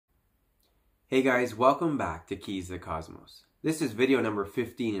Hey guys, welcome back to Keys to the Cosmos. This is video number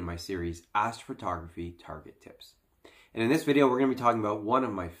 15 in my series, Astrophotography Target Tips. And in this video, we're going to be talking about one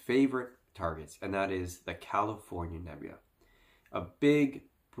of my favorite targets, and that is the California Nebula. A big,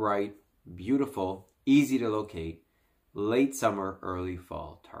 bright, beautiful, easy to locate, late summer, early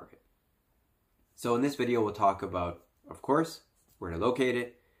fall target. So in this video, we'll talk about, of course, where to locate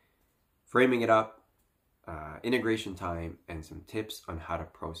it, framing it up, integration time, and some tips on how to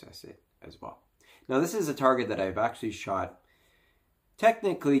process it as well. Now, this is a target that I've actually shot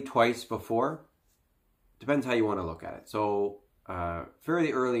technically twice before. Depends how you want to look at it. So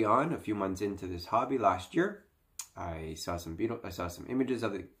fairly early on, a few months into this hobby last year, I saw some images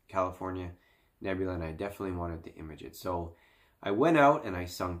of the California Nebula, and I definitely wanted to image it. So I went out and I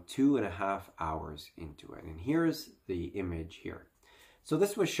sunk 2.5 hours into it. And here's the image here. So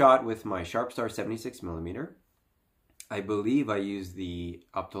this was shot with my Sharpstar 76mm. I believe I used the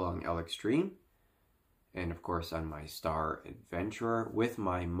Up-to-Long L Extreme, and of course on my Star Adventurer with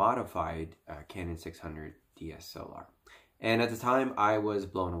my modified Canon 600 DSLR. And at the time, I was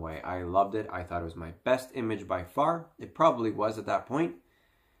blown away. I loved it. I thought it was my best image by far. It probably was at that point,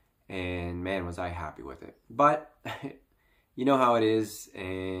 and man, was I happy with it. But you know how it is,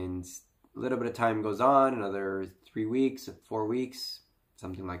 and a little bit of time goes on, another 3 weeks, 4 weeks,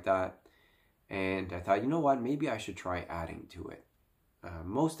 something like that. And I thought, you know what, maybe I should try adding to it.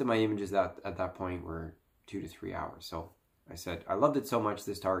 Most of my images at that point were 2 to 3 hours. So I said, I loved it so much,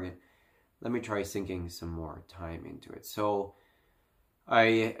 this target, let me try sinking some more time into it. So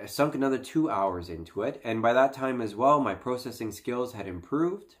I sunk another 2 hours into it. And by that time as well, my processing skills had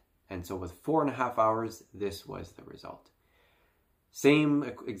improved. And so with 4.5 hours, this was the result. Same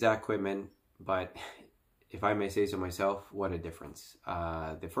exact equipment, but if I may say so myself, what a difference.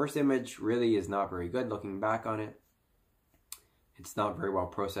 The first image really is not very good looking back on it. It's not very well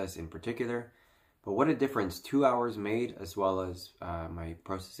processed in particular, but what a difference 2 hours made, as well as my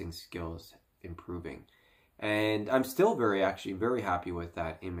processing skills improving. And I'm still very happy with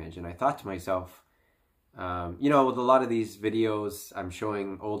that image. And I thought to myself, you know, with a lot of these videos, I'm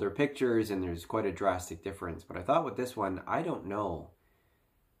showing older pictures and there's quite a drastic difference. But I thought with this one, I don't know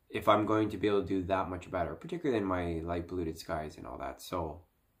if I'm going to be able to do that much better, particularly in my light polluted skies and all that. So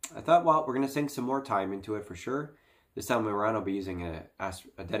I thought, well, we're going to sink some more time into it for sure. This time around, I'll be using a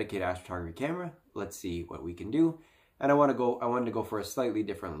dedicated astrophotography camera. Let's see what we can do. And I wanted to go for a slightly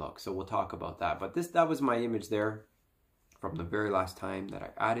different look. So we'll talk about that. But that was my image there from the very last time that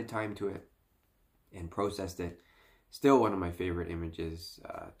I added time to it and processed it. Still one of my favorite images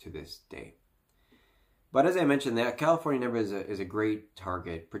to this day. But as I mentioned, the California Nebula is a great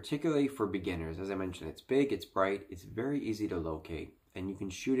target, particularly for beginners. As I mentioned, it's big, it's bright, it's very easy to locate, and you can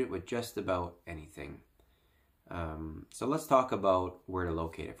shoot it with just about anything. So let's talk about where to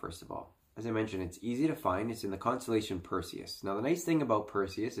locate it, first of all. As I mentioned, it's easy to find. It's in the constellation Perseus. Now, the nice thing about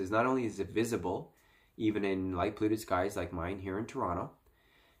Perseus is not only is it visible, even in light polluted skies like mine here in Toronto,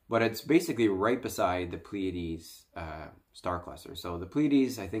 but it's basically right beside the Pleiades star cluster. So the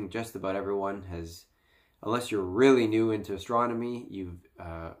Pleiades, I think just about everyone has, unless you're really new into astronomy, you've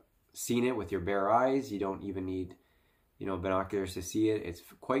seen it with your bare eyes. You don't even need, binoculars to see it. It's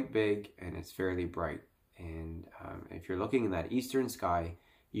quite big and it's fairly bright. And if you're looking in that eastern sky,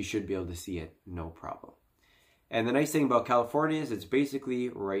 you should be able to see it, no problem. And the nice thing about California is it's basically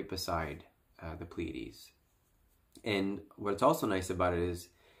right beside the Pleiades. And what's also nice about it is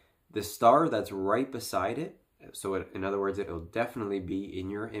the star that's right beside it, so in other words, it'll definitely be in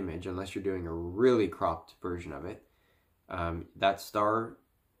your image unless you're doing a really cropped version of it. That star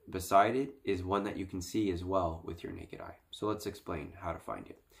beside it is one that you can see as well with your naked eye. So let's explain how to find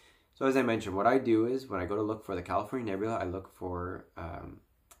it. So as I mentioned, what I do is when I go to look for the California Nebula, I look for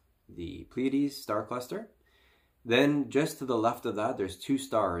the Pleiades star cluster. Then just to the left of that, there's two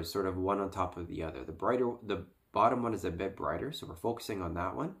stars, sort of one on top of the other. The bottom one is a bit brighter, so we're focusing on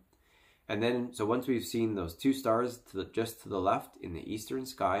that one. And then, so once we've seen those two stars just to the left in the eastern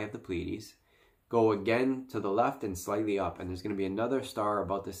sky of the Pleiades, go again to the left and slightly up, and there's going to be another star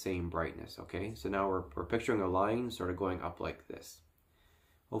about the same brightness, okay? So now we're picturing a line sort of going up like this.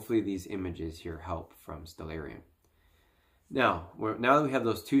 Hopefully these images here help from Stellarium. Now that we have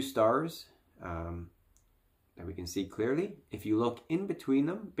those two stars that we can see clearly, if you look in between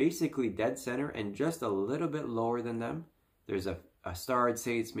them, basically dead center and just a little bit lower than them, there's a star. I'd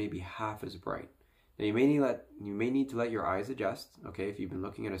say it's maybe half as bright. Now you may need to let your eyes adjust. Okay, if you've been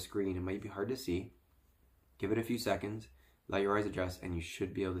looking at a screen, it might be hard to see. Give it a few seconds, let your eyes adjust, and you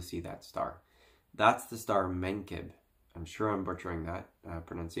should be able to see that star. That's the star Menkib. I'm sure I'm butchering that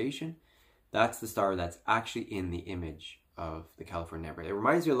pronunciation. That's the star that's actually in the image of the California Nebula. It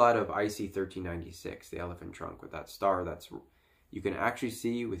reminds me a lot of IC 1396, the elephant trunk, with that star that's you can actually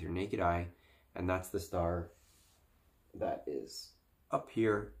see with your naked eye, and that's the star that is up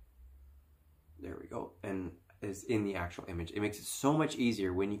here. There we go, and is in the actual image. It makes it so much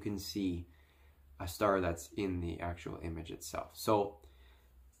easier when you can see a star that's in the actual image itself. So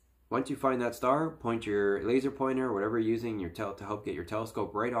once you find that star, point your laser pointer, whatever you're using to help get your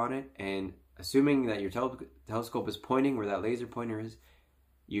telescope right on it, and assuming that your telescope is pointing where that laser pointer is,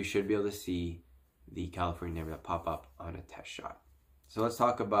 you should be able to see the California Nebula pop up on a test shot. So let's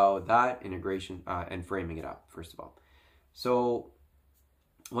talk about that integration and framing it up first of all. So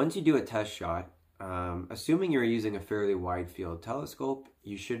once you do a test shot, assuming you're using a fairly wide field telescope,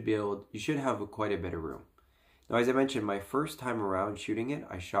 you should have quite a bit of room. Now, as I mentioned, my first time around shooting it,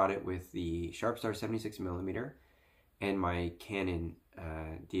 I shot it with the Sharpstar 76mm and my Canon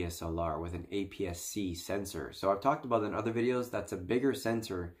DSLR with an APS-C sensor. So I've talked about in other videos, that's a bigger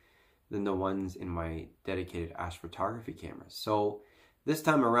sensor than the ones in my dedicated astrophotography cameras. So this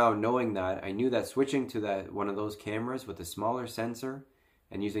time around, knowing that, I knew that switching to one of those cameras with a smaller sensor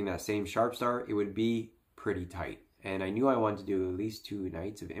and using that same Sharpstar, it would be pretty tight. And I knew I wanted to do at least 2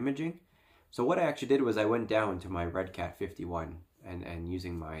 nights of imaging. So what I actually did was I went down to my RedCat 51 and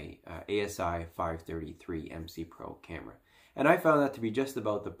using my ASI 533 MC Pro camera. And I found that to be just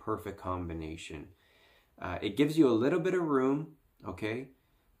about the perfect combination. It gives you a little bit of room, okay,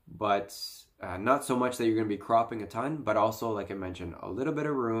 but not so much that you're going to be cropping a ton, but also, like I mentioned, a little bit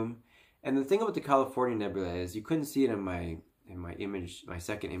of room. And the thing about the California Nebula is you couldn't see it in my image, my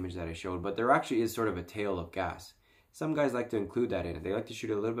second image that I showed, but there actually is sort of a tail of gas. Some guys like to include that in it. They like to shoot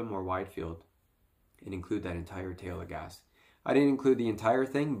a little bit more wide field and include that entire tail of gas. I didn't include the entire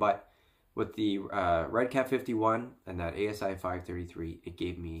thing, but with the RedCat 51 and that ASI 533, it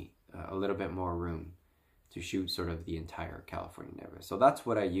gave me a little bit more room to shoot sort of the entire California Nebula. So that's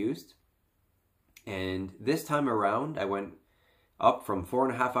what I used. And this time around, I went up from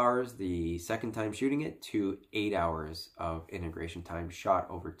 4.5 hours the second time shooting it to 8 hours of integration time shot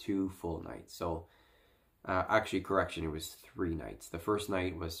over 2 full nights. So actually, correction, it was 3 nights. The first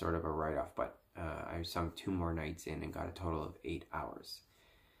night was sort of a write-off, but I sunk 2 more nights in and got a total of 8 hours.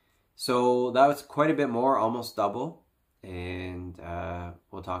 So that was quite a bit more, almost double. And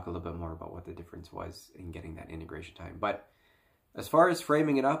we'll talk a little bit more about what the difference was in getting that integration time. But as far as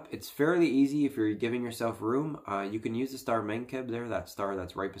framing it up, it's fairly easy if you're giving yourself room. You can use the star Menkeb there, that star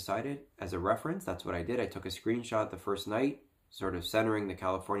that's right beside it, as a reference. That's what I did. I took a screenshot the first night, sort of centering the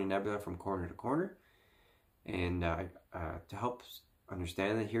California Nebula from corner to corner. And to help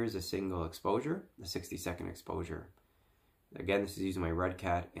understand that, here's a single exposure, a 60-second exposure. Again, this is using my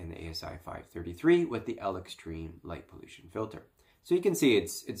RedCat and the ASI 533 with the L Extreme light pollution filter. So you can see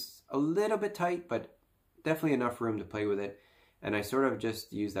it's a little bit tight, but definitely enough room to play with it. And I sort of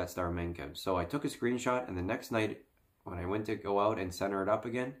just used that star Menkeb. So I took a screenshot, and the next night when I went to go out and center it up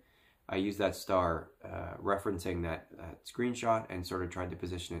again, I used that star referencing that screenshot and sort of tried to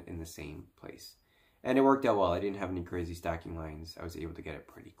position it in the same place. And it worked out well. I didn't have any crazy stacking lines. I was able to get it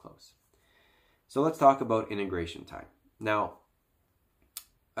pretty close. So let's talk about integration time. Now,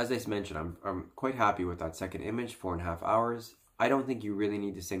 as I mentioned, I'm quite happy with that second image, 4.5 hours. I don't think you really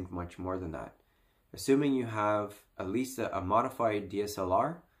need to sync much more than that. Assuming you have at least a modified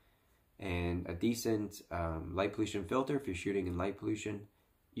DSLR and a decent light pollution filter, if you're shooting in light pollution,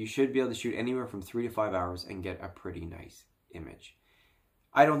 you should be able to shoot anywhere from 3 to 5 hours and get a pretty nice image.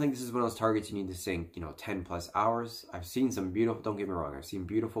 I don't think this is one of those targets you need to sync, 10 plus hours. I've seen some beautiful, don't get me wrong, I've seen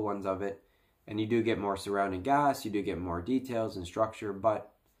beautiful ones of it. And you do get more surrounding gas, you do get more details and structure,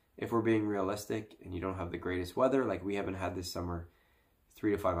 but if we're being realistic and you don't have the greatest weather, like we haven't had this summer,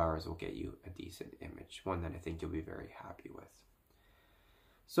 3 to 5 hours will get you a decent image, one that I think you'll be very happy with.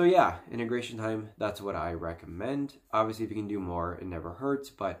 So yeah, integration time, that's what I recommend. Obviously, if you can do more, it never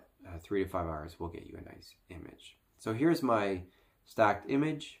hurts, but 3 to 5 hours will get you a nice image. So here's my stacked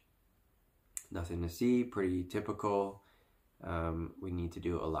image. Nothing to see, pretty typical. We need to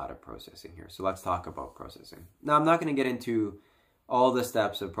do a lot of processing here. So let's talk about processing. Now, I'm not going to get into all the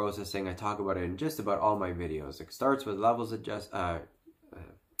steps of processing. I talk about it in just about all my videos. It starts with levels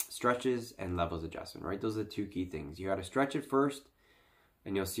stretches and levels adjustment, right? Those are the 2 key things. You got to stretch it first,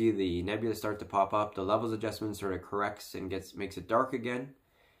 and you'll see the nebula start to pop up. The levels adjustment sort of corrects and makes it dark again.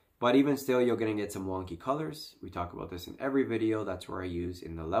 But even still, you're going to get some wonky colors. We talk about this in every video. That's where I use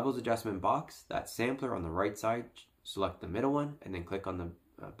in the levels adjustment box, that sampler on the right side. Select the middle one and then click on the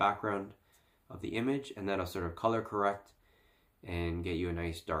background of the image, and that'll sort of color correct and get you a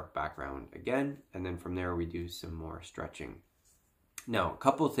nice dark background again. And then from there we do some more stretching. Now, a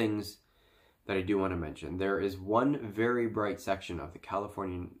couple of things that I do want to mention. There is one very bright section of the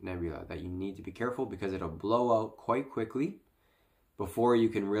California Nebula that you need to be careful because it'll blow out quite quickly before you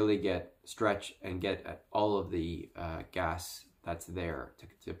can really get stretch and get at all of the gas that's there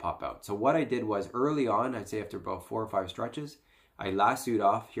to pop out. So what I did was early on, I'd say after about 4 or 5 stretches, I lassoed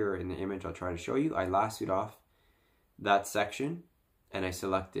off here in the image I'll try to show you. I lassoed off that section and I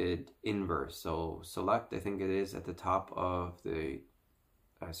selected inverse. So select, I think it is at the top of the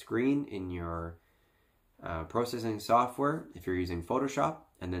screen in your processing software if you're using Photoshop,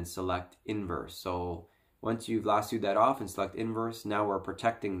 and then select inverse. So once you've lassoed that off and select inverse, now we're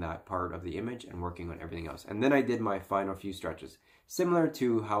protecting that part of the image and working on everything else. And then I did my final few stretches, similar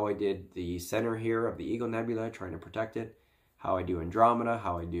to how I did the center here of the Eagle Nebula, trying to protect it, how I do Andromeda,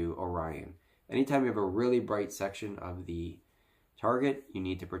 how I do Orion. Anytime you have a really bright section of the target, you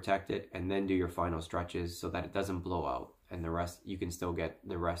need to protect it and then do your final stretches so that it doesn't blow out, and the rest, you can still get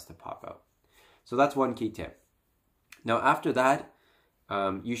the rest to pop out. So that's one key tip. Now after that,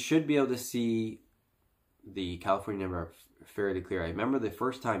 you should be able to see the California Nebula fairly clear. I remember the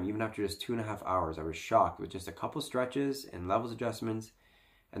first time, even after just 2.5 hours, I was shocked with just a couple stretches and levels adjustments.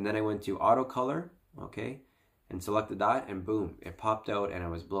 And then I went to auto color, okay, and selected that, and boom, it popped out and I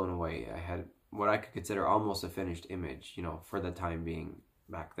was blown away. I had what I could consider almost a finished image, you know, for the time being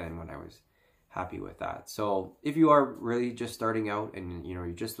back then when I was happy with that. So if you are really just starting out and you know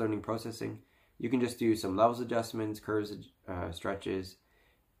you're just learning processing, you can just do some levels adjustments, curves, stretches,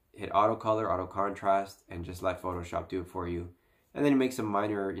 hit auto color, auto contrast, and just let Photoshop do it for you. And then you make some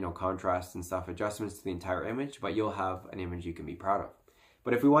minor, you know, contrast and stuff, adjustments to the entire image, but you'll have an image you can be proud of.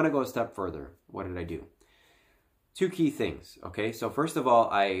 But if we want to go a step further, what did I do? 2 key things, okay? So first of all,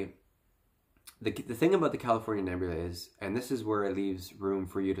 the thing about the California Nebula is, and this is where it leaves room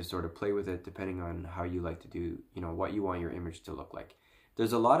for you to sort of play with it depending on how you like to do, you know, what you want your image to look like.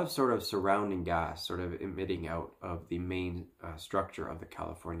 There's a lot of sort of surrounding gas sort of emitting out of the main structure of the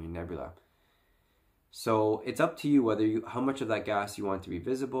California Nebula. So it's up to you whether how much of that gas you want to be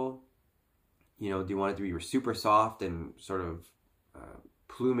visible. You know, do you want it to be super soft and sort of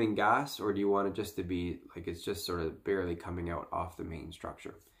pluming gas, or do you want it just to be like it's just sort of barely coming out off the main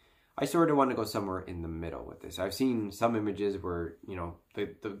structure? I sort of want to go somewhere in the middle with this. I've seen some images where, you know,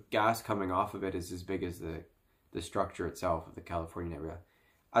 the gas coming off of it is as big as the structure itself of the California Nebula.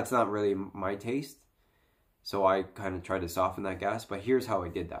 That's not really my taste, so I kind of tried to soften that gas, but here's how I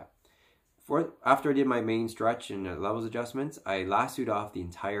did that. After I did my main stretch and levels adjustments, I lassoed off the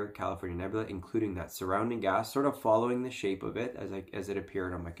entire California Nebula, including that surrounding gas, sort of following the shape of it as it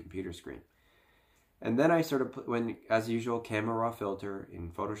appeared on my computer screen. And then I sort of went, as usual, camera raw filter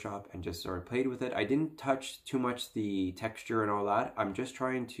in Photoshop and just sort of played with it. I didn't touch too much the texture and all that. I'm just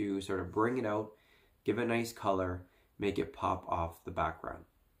trying to sort of bring it out, give it a nice color, make it pop off the background.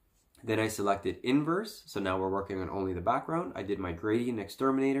 Then I selected inverse, so now we're working on only the background. I did my gradient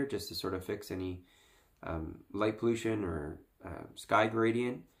exterminator just to sort of fix any light pollution or sky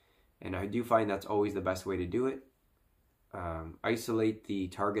gradient. And I do find that's always the best way to do it. Isolate the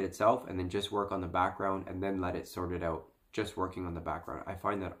target itself and then just work on the background and then let it sort it out, just working on the background. I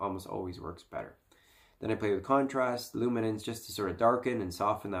find that almost always works better. Then I play with contrast, luminance, just to sort of darken and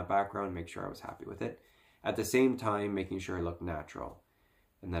soften that background, make sure I was happy with it. At the same time, making sure it looked natural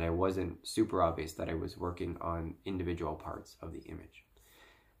and that I wasn't super obvious that I was working on individual parts of the image.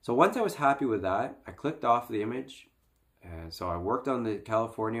 So once I was happy with that, I clicked off the image. So I worked on the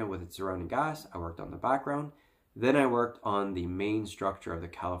California with its surrounding gas. I worked on the background. Then I worked on the main structure of the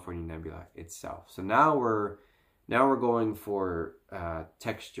California Nebula itself. So now we're going for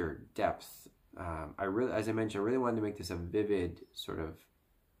texture, depth. As I mentioned, I really wanted to make this a vivid, sort of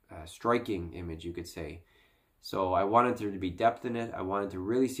striking image, you could say. So I wanted there to be depth in it. I wanted to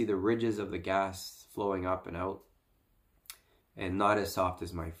really see the ridges of the gas flowing up and out, and not as soft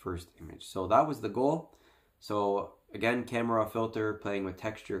as my first image. So that was the goal. So again, camera filter, playing with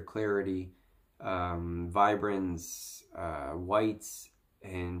texture, clarity, vibrance, whites,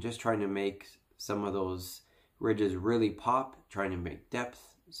 and just trying to make some of those ridges really pop, trying to make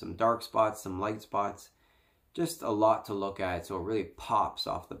depth, some dark spots, some light spots, just a lot to look at so it really pops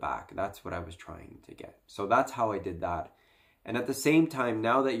off the back. That's what I was trying to get. So that's how I did that. And at the same time,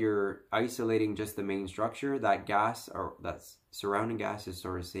 now that you're isolating just the main structure, that gas, or that surrounding gas, is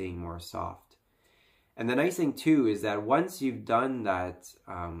sort of staying more soft. And the nice thing too is that once you've done that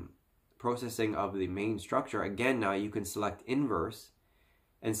processing of the main structure, again, now you can select inverse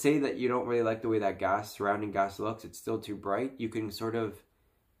and say that you don't really like the way that surrounding gas looks, it's still too bright. You can sort of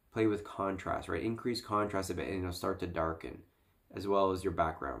play with contrast, right? Increase contrast a bit and it'll start to darken as well as your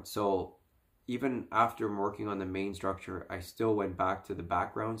background. So even after working on the main structure, I still went back to the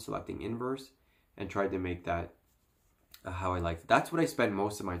background, selecting inverse, and tried to make that how I liked it. That's what I spend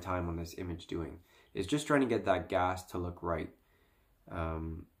most of my time on this image doing, is just trying to get that gas to look right.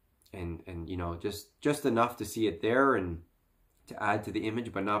 And you know, just enough to see it there and to add to the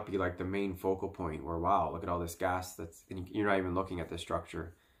image, but not be like the main focal point where, wow, look at all this gas and you're not even looking at the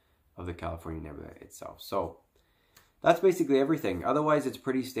structure of the California Nebula itself. So that's basically everything. Otherwise, it's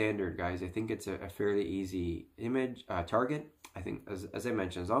pretty standard, guys. I think it's a fairly easy image target. I think, as I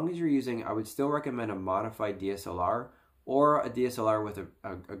mentioned, as long as you're using, I would still recommend a modified DSLR or a DSLR with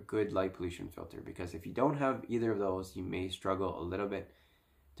a good light pollution filter, because if you don't have either of those, you may struggle a little bit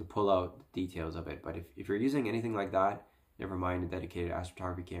to pull out the details of it. But if you're using anything like that, never mind a dedicated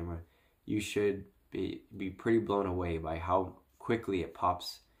astrophotography camera, you should be pretty blown away by how quickly it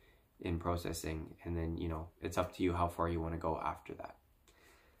pops in processing. And then, you know, it's up to you how far you want to go after that.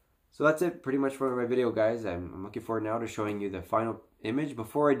 So that's it pretty much for my video, guys. I'm looking forward now to showing you the final image.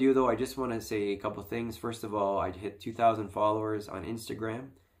 Before I do, though, I just want to say a couple things. First of all, I hit 2,000 followers on Instagram.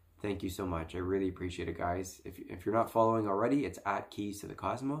 Thank you so much. I really appreciate it, guys. If you're not following already, it's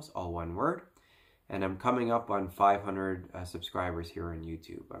 @KeysToTheCosmos, all one word. And I'm coming up on 500 subscribers here on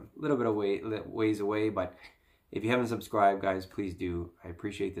YouTube. I'm a little bit ways away, but if you haven't subscribed, guys, please do. I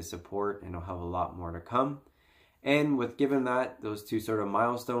appreciate the support, and I'll have a lot more to come. And with given those two sort of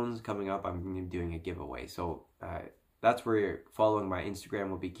milestones coming up, I'm going to be doing a giveaway. So that's where following my Instagram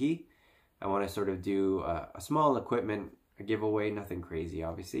will be key. I want to sort of do a small equipment giveaway, nothing crazy,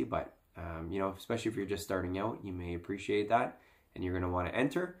 obviously, but you know, especially if you're just starting out, you may appreciate that, and you're going to want to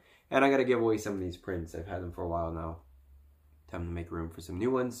enter. And I got to give away some of these prints. I've had them for a while now. Time to make room for some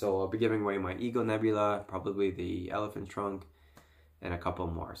new ones. So I'll be giving away my Eagle Nebula, probably the Elephant Trunk, and a couple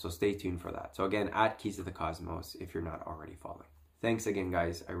more. So stay tuned for that. So again, @KeysToTheCosmos if you're not already following. Thanks again,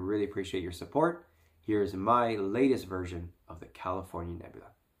 guys. I really appreciate your support. Here's my latest version of the California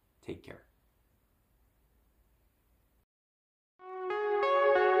Nebula. Take care.